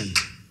production.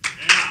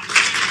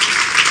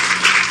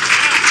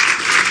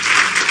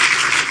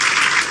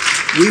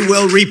 We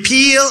will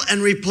repeal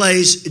and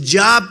replace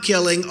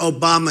job-killing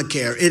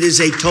Obamacare. It is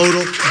a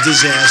total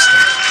disaster.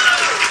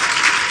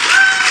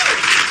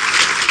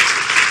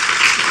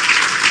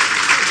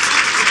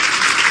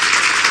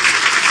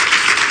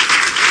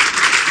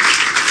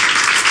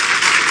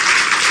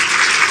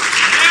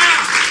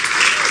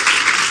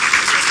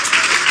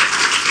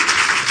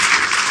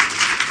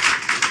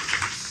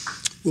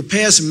 We'll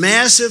pass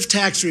massive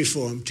tax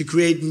reform to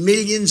create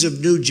millions of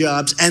new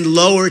jobs and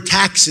lower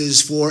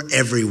taxes for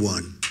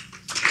everyone.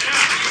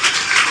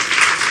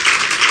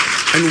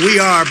 And we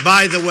are,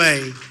 by the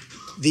way,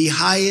 the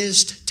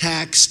highest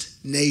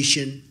taxed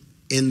nation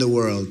in the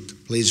world.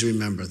 Please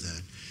remember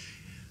that.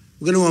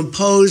 We're going to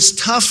impose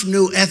tough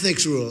new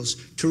ethics rules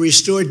to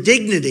restore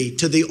dignity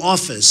to the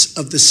office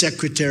of the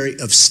Secretary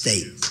of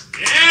State.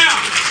 Yeah.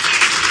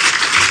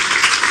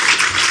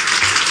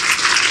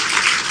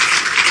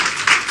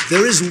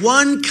 There is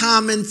one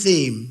common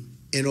theme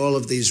in all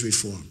of these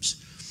reforms.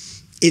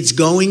 It's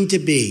going to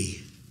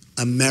be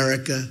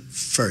America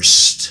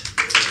first.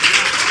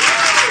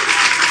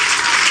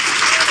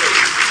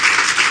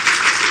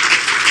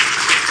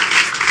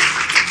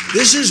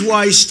 This is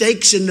why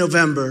stakes in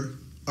November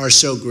are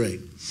so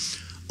great.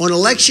 On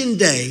Election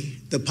Day,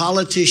 the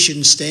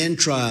politicians stand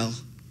trial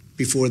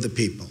before the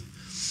people.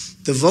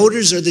 The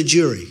voters are the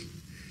jury.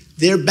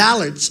 Their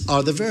ballots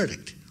are the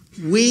verdict.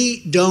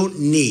 We don't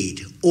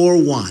need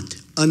or want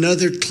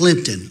another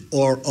Clinton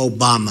or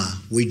Obama.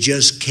 We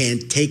just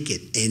can't take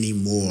it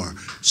anymore.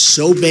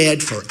 So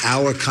bad for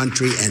our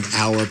country and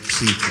our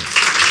people.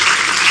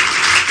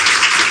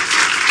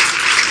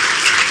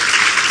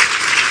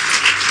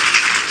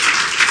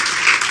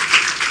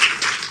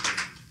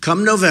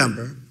 Come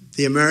November,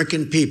 the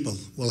American people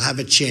will have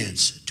a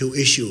chance to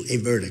issue a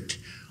verdict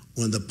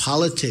on the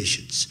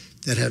politicians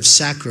that have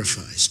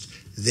sacrificed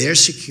their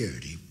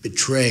security,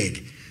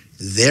 betrayed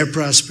their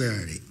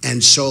prosperity,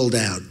 and sold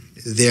out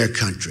their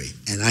country.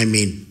 And I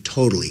mean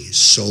totally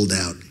sold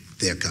out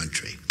their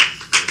country.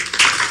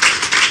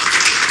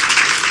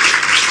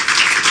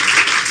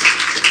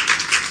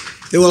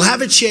 They will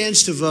have a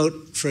chance to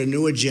vote for a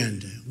new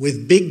agenda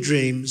with big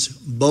dreams,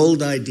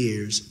 bold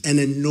ideas, and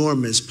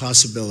enormous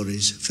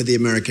possibilities for the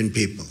American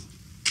people.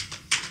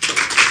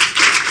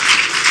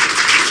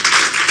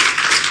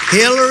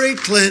 Hillary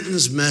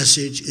Clinton's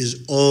message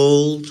is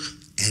old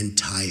and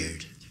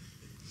tired.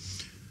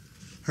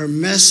 Her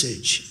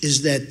message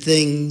is that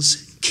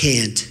things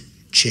can't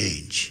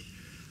change.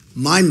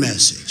 My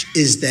message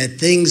is that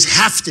things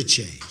have to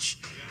change,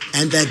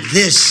 and that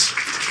this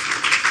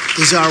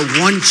is our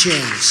one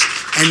chance,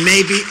 and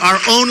maybe our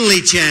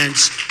only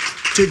chance,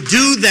 to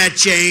do that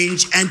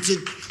change. And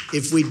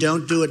if we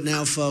don't do it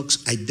now, folks,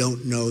 I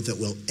don't know that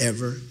we'll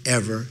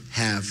ever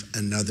have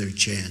another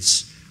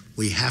chance.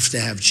 We have to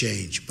have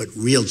change, but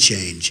real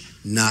change,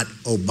 not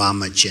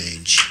Obama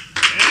change.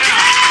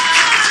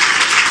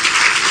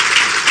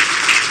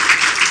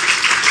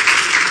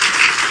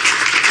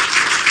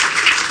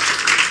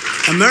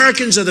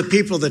 Americans are the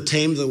people that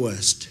tamed the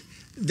West,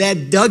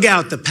 that dug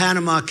out the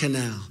Panama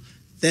Canal,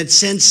 that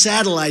sent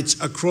satellites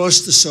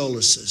across the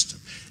solar system,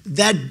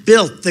 that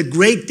built the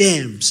great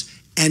dams,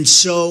 and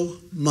so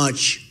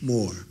much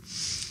more.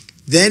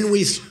 Then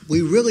we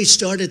really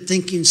started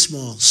thinking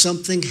small.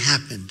 Something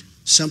happened.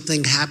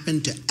 Something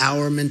happened to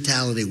our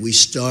mentality. We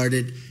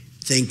started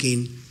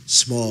thinking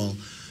small.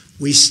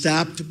 We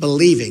stopped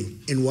believing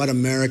in what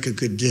America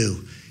could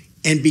do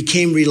and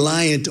became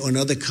reliant on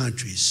other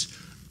countries,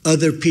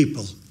 other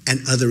people, and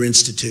other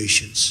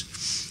institutions.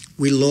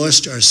 We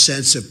lost our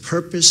sense of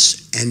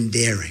purpose and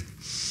daring,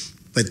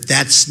 but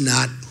that's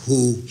not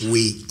who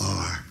we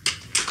are.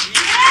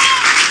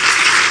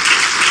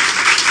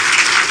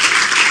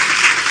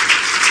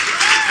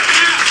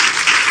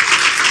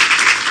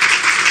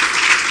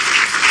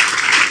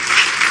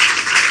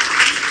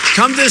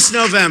 Come this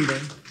November,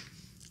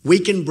 we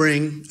can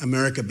bring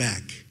America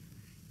back,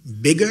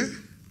 bigger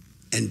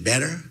and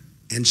better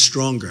and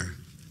stronger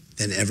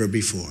than ever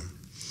before.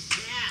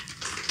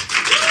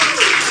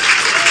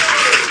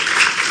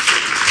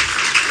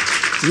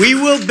 We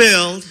will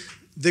build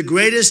the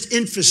greatest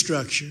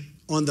infrastructure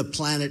on the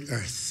planet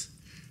Earth,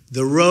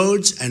 the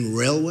roads and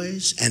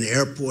railways and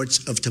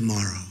airports of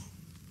tomorrow.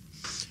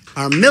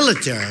 Our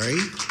military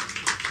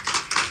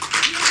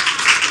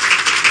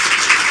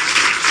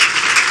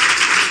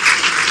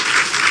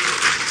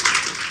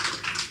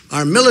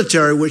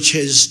which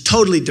is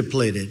totally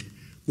depleted,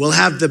 will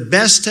have the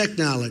best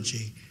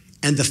technology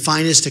and the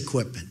finest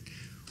equipment.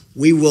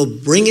 We will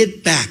bring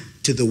it back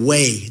to the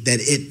way that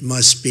it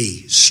must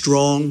be.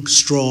 Strong,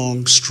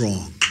 strong,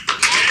 strong.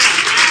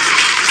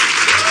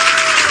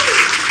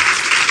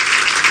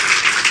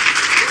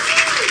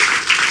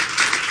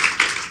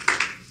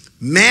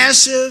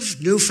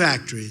 Massive new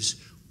factories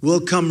will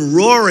come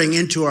roaring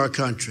into our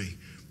country,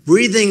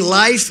 breathing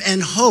life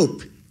and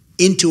hope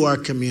into our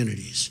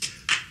communities.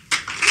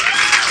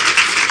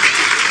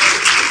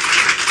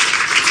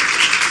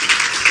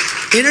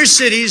 Inner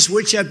cities,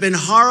 which have been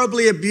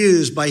horribly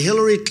abused by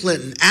Hillary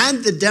Clinton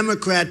and the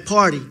Democrat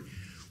Party,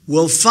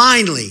 will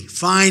finally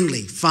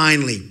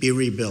be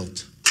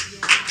rebuilt.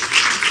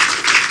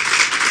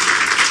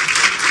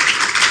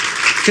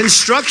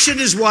 Construction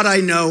is what I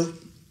know.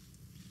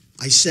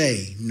 I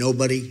say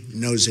nobody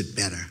knows it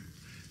better.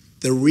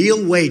 The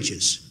real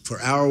wages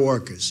for our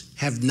workers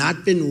have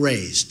not been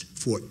raised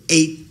for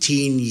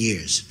 18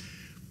 years,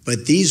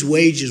 but these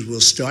wages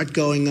will start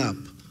going up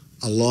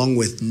along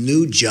with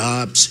new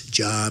jobs,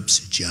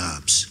 jobs,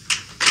 jobs.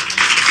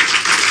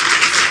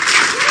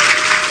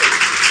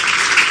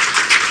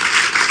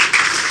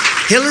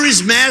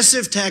 Hillary's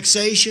massive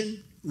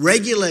taxation,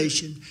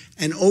 regulation,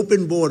 and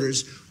open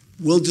borders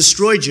will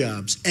destroy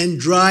jobs and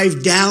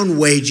drive down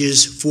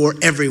wages for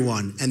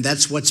everyone. And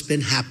that's what's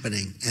been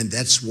happening. And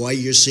that's why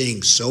you're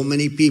seeing so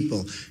many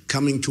people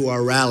coming to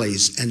our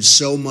rallies and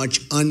so much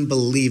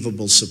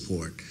unbelievable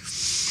support.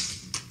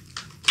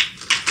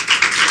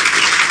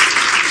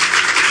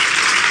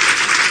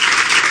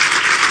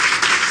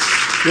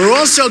 We're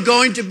also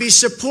going to be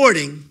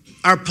supporting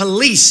our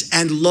police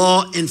and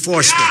law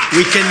enforcement.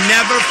 We can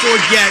never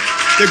forget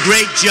the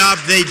great job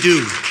they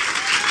do.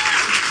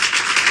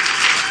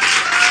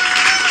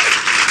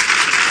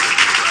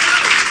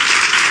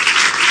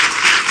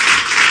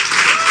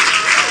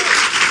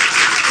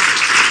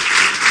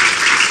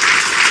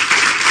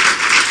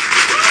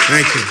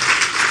 Thank you.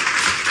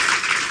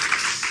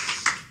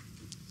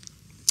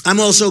 I'm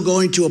also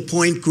going to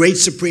appoint great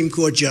Supreme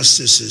Court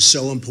justices,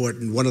 so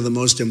important, one of the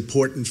most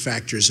important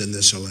factors in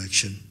this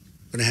election.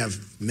 I'm going to have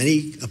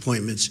many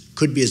appointments,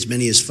 could be as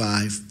many as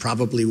 5,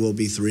 probably will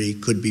be 3,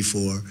 could be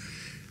 4.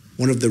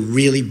 One of the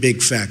really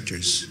big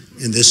factors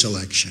in this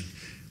election,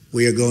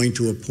 we are going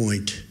to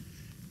appoint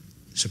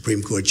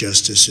Supreme Court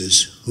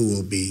justices who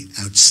will be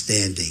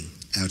outstanding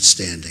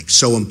outstanding,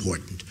 so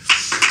important.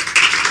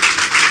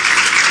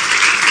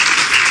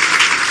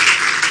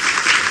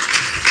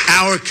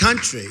 Our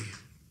country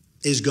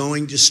is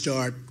going to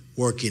start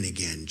working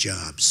again,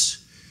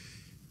 jobs.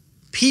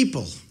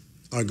 People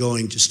are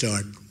going to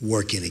start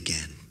working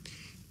again.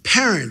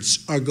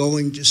 Parents are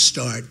going to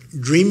start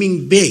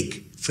dreaming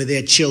big for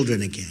their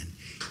children again,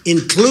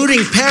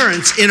 including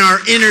parents in our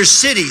inner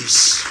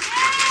cities.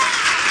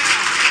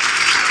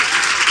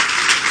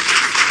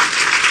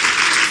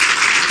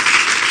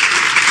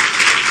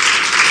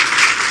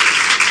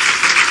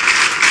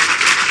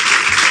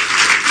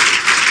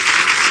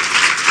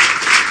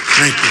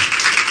 Thank you.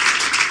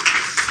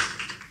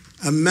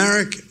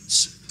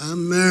 Americans,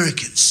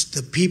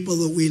 the people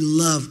that we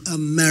love,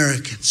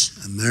 Americans,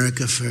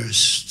 America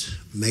first,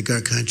 make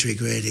our country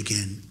great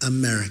again,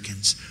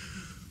 Americans,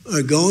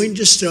 are going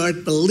to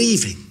start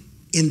believing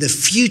in the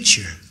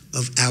future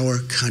of our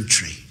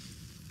country.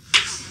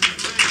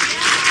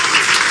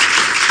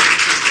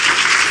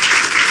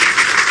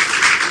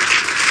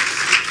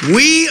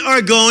 We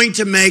are going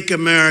to make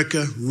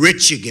America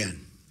rich again.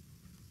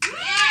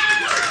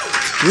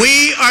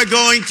 We are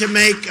going to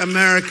make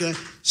America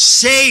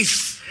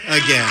safe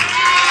again.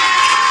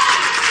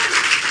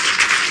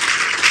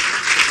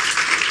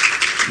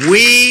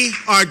 We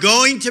are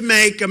going to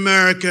make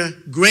America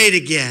great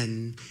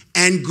again,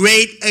 and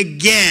great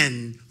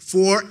again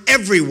for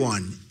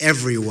everyone,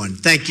 everyone.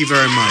 Thank you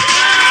very much.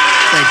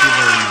 Thank you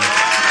very much.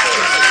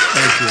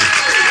 Thank you.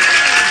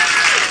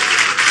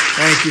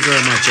 Thank you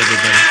very much,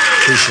 everybody.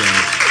 Appreciate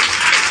it.